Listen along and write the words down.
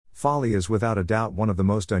Folly is without a doubt one of the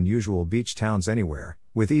most unusual beach towns anywhere,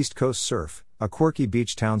 with East Coast surf, a quirky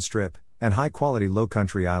beach town strip, and high-quality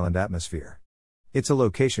low-country island atmosphere. It's a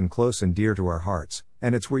location close and dear to our hearts,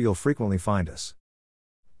 and it's where you'll frequently find us.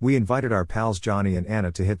 We invited our pals Johnny and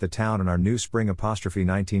Anna to hit the town in our new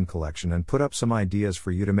Spring*19 collection and put up some ideas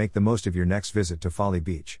for you to make the most of your next visit to Folly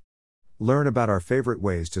Beach. Learn about our favorite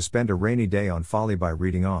ways to spend a rainy day on Folly by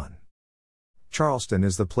reading on. Charleston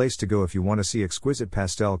is the place to go if you want to see exquisite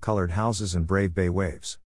pastel-colored houses and brave bay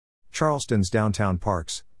waves. Charleston's downtown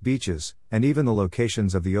parks, beaches, and even the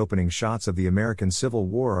locations of the opening shots of the American Civil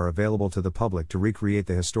War are available to the public to recreate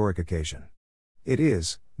the historic occasion. It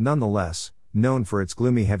is, nonetheless, known for its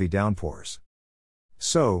gloomy heavy downpours.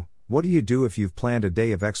 So, what do you do if you've planned a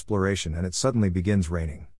day of exploration and it suddenly begins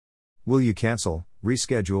raining? Will you cancel,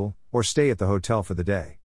 reschedule, or stay at the hotel for the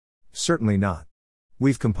day? Certainly not.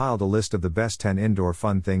 We've compiled a list of the best 10 indoor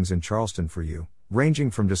fun things in Charleston for you, ranging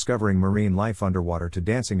from discovering marine life underwater to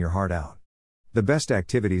dancing your heart out. The best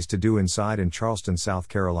activities to do inside in Charleston, South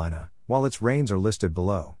Carolina, while its rains are listed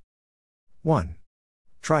below. 1.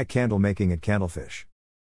 Try candle making at Candlefish.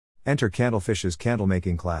 Enter Candlefish's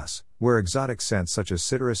candlemaking class, where exotic scents such as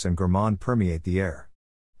citrus and gourmand permeate the air.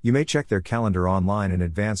 You may check their calendar online in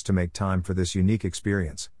advance to make time for this unique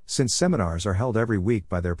experience, since seminars are held every week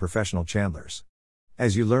by their professional chandlers.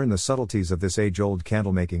 As you learn the subtleties of this age-old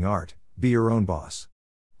candlemaking art, be your own boss.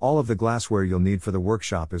 All of the glassware you'll need for the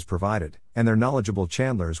workshop is provided, and their knowledgeable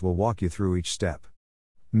chandlers will walk you through each step.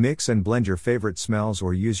 Mix and blend your favorite smells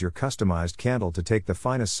or use your customized candle to take the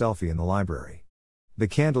finest selfie in the library. The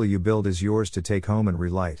candle you build is yours to take home and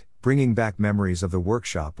relight, bringing back memories of the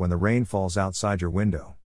workshop when the rain falls outside your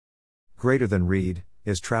window. Greater than read,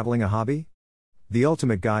 is traveling a hobby? The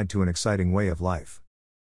ultimate guide to an exciting way of life.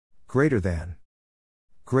 Greater than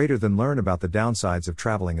learn about the downsides of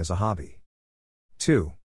traveling as a hobby.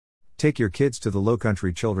 2. Take your kids to the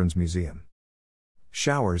Lowcountry Children's Museum.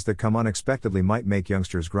 Showers that come unexpectedly might make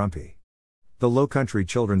youngsters grumpy. The Lowcountry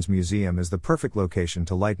Children's Museum is the perfect location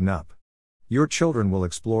to lighten up. Your children will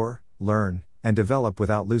explore, learn, and develop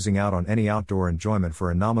without losing out on any outdoor enjoyment for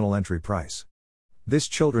a nominal entry price. This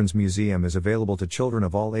children's museum is available to children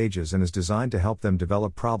of all ages and is designed to help them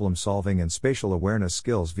develop problem-solving and spatial awareness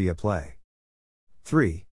skills via play.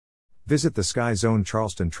 3. Visit the Sky Zone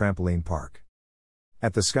Charleston Trampoline Park.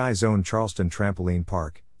 At the Sky Zone Charleston Trampoline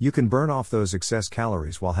Park, you can burn off those excess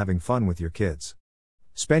calories while having fun with your kids.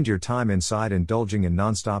 Spend your time inside indulging in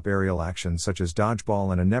non-stop aerial action such as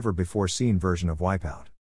dodgeball and a never-before-seen version of Wipeout.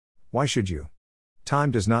 Why should you?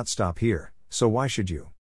 Time does not stop here, so why should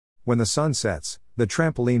you? When the sun sets, the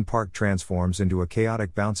trampoline park transforms into a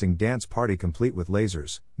chaotic bouncing dance party complete with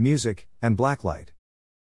lasers, music, and blacklight.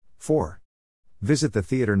 4. Visit the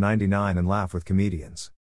Theater 99 and laugh with comedians.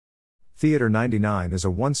 Theater 99 is a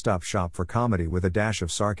one-stop shop for comedy with a dash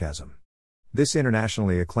of sarcasm. This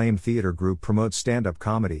internationally acclaimed theater group promotes stand-up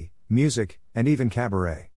comedy, music, and even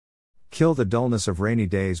cabaret. Kill the dullness of rainy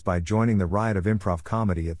days by joining the riot of improv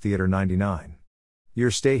comedy at Theater 99. Your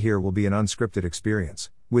stay here will be an unscripted experience,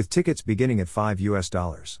 with tickets beginning at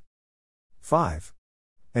 $5. 5.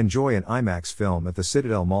 Enjoy an IMAX film at the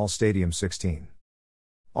Citadel Mall Stadium 16.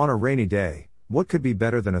 On a rainy day, what could be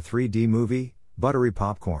better than a 3D movie, buttery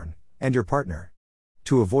popcorn, and your partner?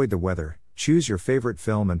 To avoid the weather, choose your favorite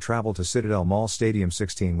film and travel to Citadel Mall Stadium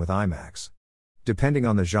 16 with IMAX. Depending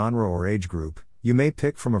on the genre or age group, you may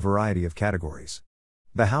pick from a variety of categories.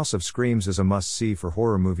 The House of Screams is a must-see for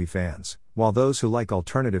horror movie fans, while those who like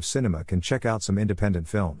alternative cinema can check out some independent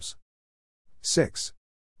films. 6.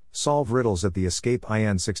 Solve riddles at the Escape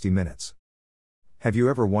in 60 minutes. Have you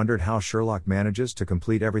ever wondered how Sherlock manages to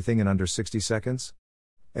complete everything in under 60 seconds?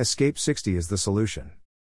 Escape 60 is the solution.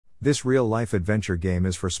 This real-life adventure game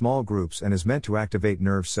is for small groups and is meant to activate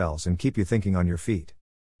nerve cells and keep you thinking on your feet.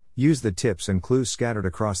 Use the tips and clues scattered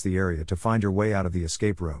across the area to find your way out of the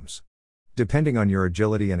escape rooms. Depending on your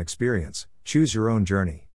agility and experience, choose your own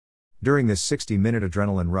journey. During this 60-minute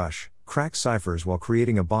adrenaline rush, crack ciphers while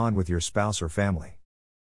creating a bond with your spouse or family.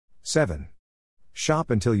 7.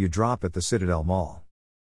 Shop until you drop at the Citadel Mall.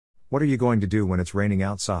 What are you going to do when it's raining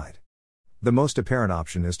outside? The most apparent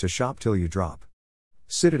option is to shop till you drop.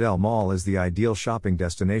 Citadel Mall is the ideal shopping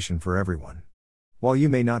destination for everyone. While you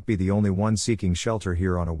may not be the only one seeking shelter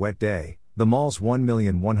here on a wet day, the mall's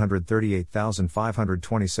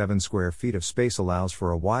 1,138,527 square feet of space allows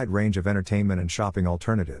for a wide range of entertainment and shopping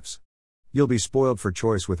alternatives. You'll be spoiled for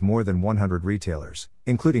choice with more than 100 retailers,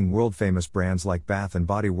 including world-famous brands like Bath &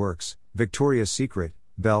 Body Works, Victoria's Secret,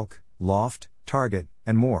 Belk, Loft, Target,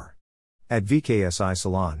 and more. At VKSI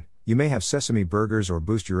Salon, you may have sesame burgers or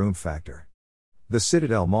boost your oomph factor. The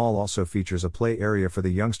Citadel Mall also features a play area for the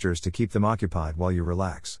youngsters to keep them occupied while you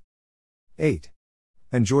relax. 8.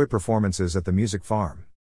 Enjoy performances at the Music Farm.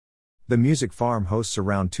 The Music Farm hosts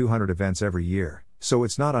around 200 events every year, so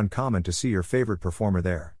it's not uncommon to see your favorite performer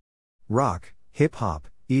there. Rock, hip-hop,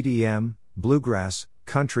 EDM, bluegrass,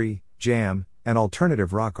 country, jam, and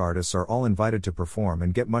alternative rock artists are all invited to perform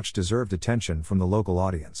and get much-deserved attention from the local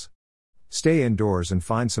audience. Stay indoors and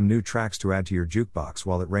find some new tracks to add to your jukebox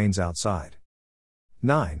while it rains outside.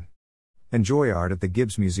 9. Enjoy art at the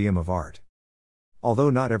Gibbs Museum of Art. Although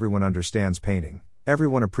not everyone understands painting,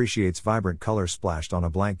 everyone appreciates vibrant color splashed on a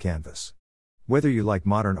blank canvas. Whether you like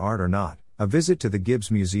modern art or not, a visit to the Gibbs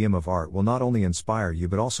Museum of Art will not only inspire you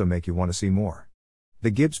but also make you want to see more. The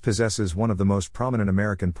Gibbs possesses one of the most prominent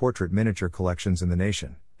American portrait miniature collections in the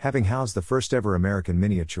nation, having housed the first ever American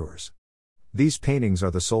miniatures. These paintings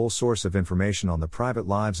are the sole source of information on the private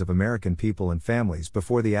lives of American people and families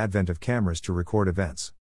before the advent of cameras to record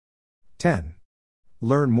events. 10.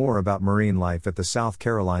 Learn more about marine life at the South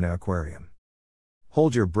Carolina Aquarium.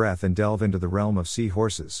 Hold your breath and delve into the realm of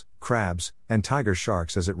seahorses, crabs, and tiger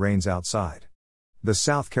sharks as it rains outside. The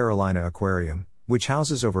South Carolina Aquarium, which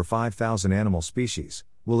houses over 5,000 animal species,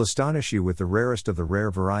 will astonish you with the rarest of the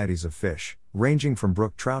rare varieties of fish, ranging from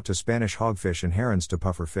brook trout to Spanish hogfish and herons to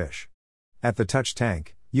puffer fish. At the Touch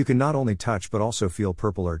Tank, you can not only touch but also feel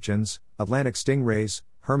purple urchins, Atlantic stingrays,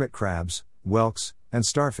 hermit crabs, whelks, and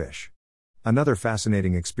starfish. Another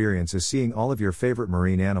fascinating experience is seeing all of your favorite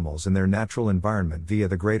marine animals in their natural environment via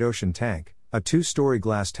the Great Ocean Tank, a 2-story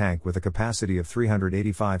glass tank with a capacity of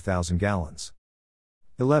 385,000 gallons.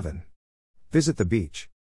 11. Visit the beach.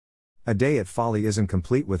 A day at Folly isn't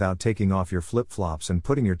complete without taking off your flip-flops and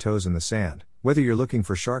putting your toes in the sand, whether you're looking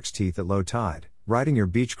for shark's teeth at low tide, riding your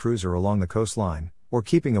beach cruiser along the coastline, or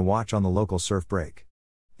keeping a watch on the local surf break.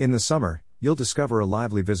 In the summer, you'll discover a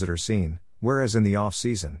lively visitor scene, whereas in the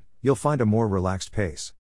off-season, you'll find a more relaxed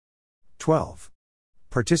pace. 12.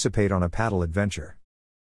 Participate on a paddle adventure.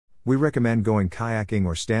 We recommend going kayaking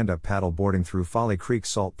or stand-up paddle boarding through Folly Creek's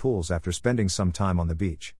salt pools after spending some time on the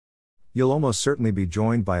beach. You'll almost certainly be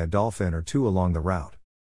joined by a dolphin or two along the route.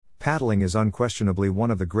 Paddling is unquestionably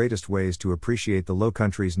one of the greatest ways to appreciate the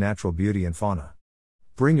Lowcountry's natural beauty and fauna.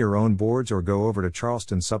 Bring your own boards or go over to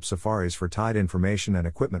Charleston Sup Safaris for tide information and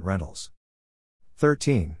equipment rentals.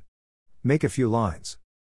 13. Make a few lines.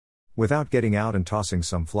 Without getting out and tossing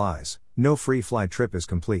some flies, no free fly trip is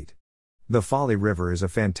complete. The Folly River is a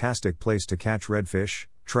fantastic place to catch redfish,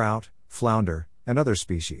 trout, flounder, and other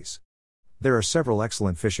species. There are several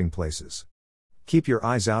excellent fishing places. Keep your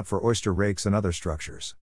eyes out for oyster rakes and other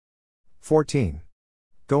structures. 14.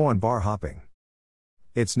 Go on bar hopping.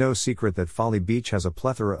 It's no secret that Folly Beach has a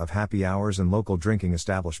plethora of happy hours and local drinking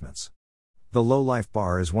establishments. The Low Life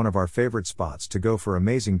Bar is one of our favorite spots to go for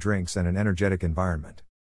amazing drinks and an energetic environment.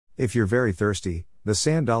 If you're very thirsty, the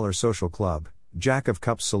Sand Dollar Social Club, Jack of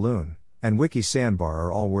Cups Saloon, and Wiki Sandbar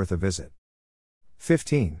are all worth a visit.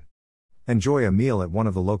 15. Enjoy a meal at one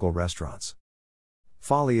of the local restaurants.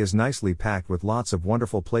 Folly is nicely packed with lots of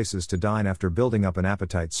wonderful places to dine after building up an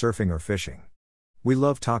appetite surfing or fishing. We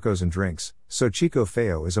love tacos and drinks, so Chico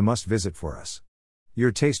Feo is a must-visit for us.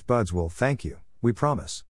 Your taste buds will thank you, we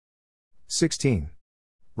promise. 16.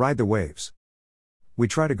 Ride the waves. We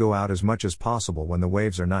try to go out as much as possible when the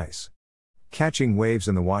waves are nice. Catching waves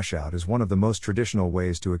in the washout is one of the most traditional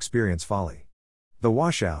ways to experience Folly. The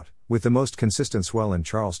washout, with the most consistent swell in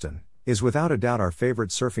Charleston, is without a doubt our favorite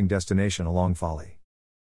surfing destination along Folly.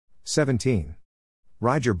 17.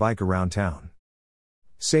 Ride your bike around town.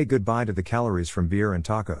 Say goodbye to the calories from beer and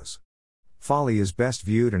tacos. Folly is best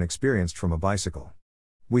viewed and experienced from a bicycle.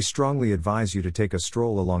 We strongly advise you to take a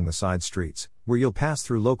stroll along the side streets, where you'll pass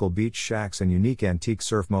through local beach shacks and unique antique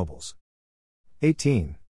surf mobiles.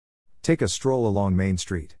 18. Take a stroll along Main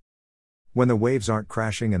Street. When the waves aren't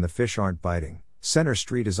crashing and the fish aren't biting, Center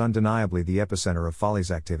Street is undeniably the epicenter of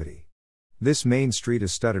Folly's activity. This main street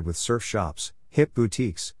is studded with surf shops, hip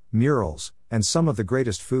boutiques, murals, and some of the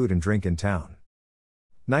greatest food and drink in town.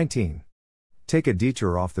 19. Take a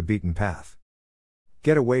detour off the beaten path.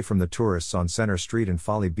 Get away from the tourists on Center Street and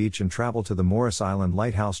Folly Beach and travel to the Morris Island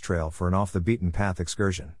Lighthouse Trail for an off-the-beaten-path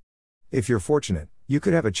excursion. If you're fortunate, you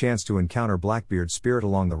could have a chance to encounter Blackbeard's spirit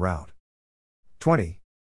along the route. 20.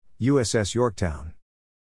 USS Yorktown.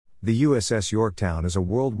 The USS Yorktown is a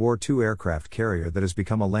World War II aircraft carrier that has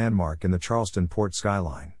become a landmark in the Charleston port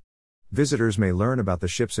skyline. Visitors may learn about the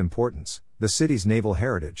ship's importance, the city's naval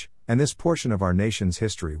heritage, and this portion of our nation's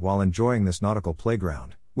history while enjoying this nautical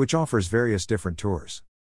playground, which offers various different tours.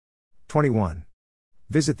 21.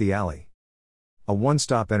 Visit the Alley. A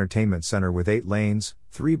one-stop entertainment center with 8 lanes,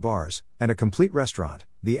 3 bars, and a complete restaurant.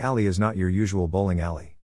 the alley is not your usual bowling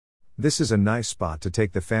alley. This is a nice spot to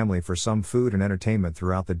take the family for some food and entertainment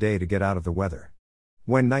throughout the day to get out of the weather.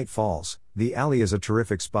 When night falls, the alley is a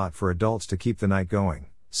terrific spot for adults to keep the night going,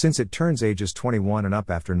 since it turns ages 21 and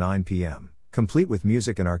up after 9 p.m., complete with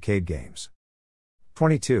music and arcade games.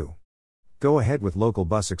 22. Go ahead with local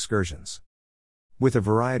bus excursions. With a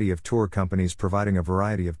variety of tour companies providing a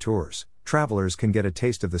variety of tours, travelers can get a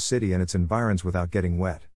taste of the city and its environs without getting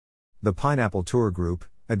wet. The Pineapple Tour Group,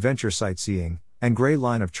 Adventure Sightseeing, and Gray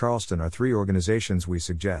Line of Charleston are three organizations we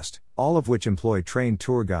suggest, all of which employ trained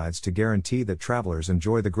tour guides to guarantee that travelers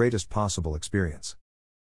enjoy the greatest possible experience.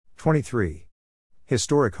 23.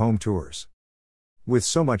 Historic home tours. With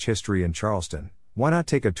so much history in Charleston, why not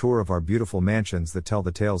take a tour of our beautiful mansions that tell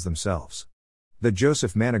the tales themselves? The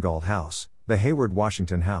Joseph Manigault House, the Hayward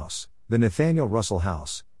Washington House, the Nathaniel Russell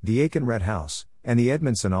House, the Aiken-Rhett House, and the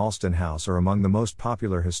Edmondson Alston House are among the most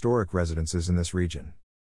popular historic residences in this region.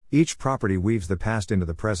 Each property weaves the past into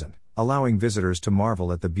the present, allowing visitors to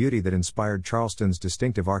marvel at the beauty that inspired Charleston's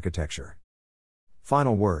distinctive architecture.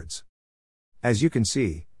 Final words. As you can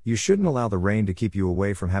see, you shouldn't allow the rain to keep you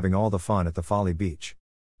away from having all the fun at the Folly Beach.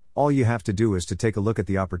 All you have to do is to take a look at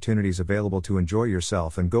the opportunities available to enjoy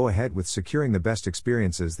yourself and go ahead with securing the best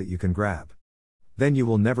experiences that you can grab. Then you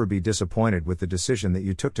will never be disappointed with the decision that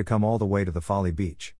you took to come all the way to the Folly Beach.